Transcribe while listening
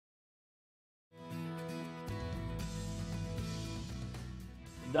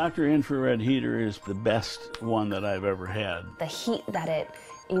Dr. Infrared Heater is the best one that I've ever had. The heat that it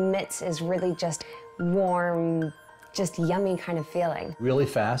emits is really just warm, just yummy kind of feeling. Really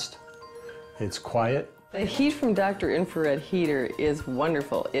fast, it's quiet. The heat from Dr. Infrared Heater is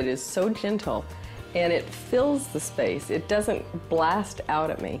wonderful. It is so gentle and it fills the space. It doesn't blast out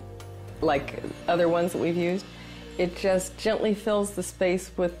at me like other ones that we've used. It just gently fills the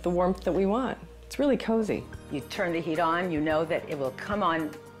space with the warmth that we want. It's really cozy. You turn the heat on, you know that it will come on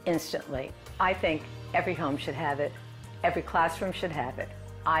instantly. I think every home should have it. Every classroom should have it.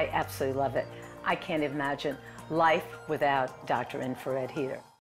 I absolutely love it. I can't imagine life without Dr. Infrared Heater.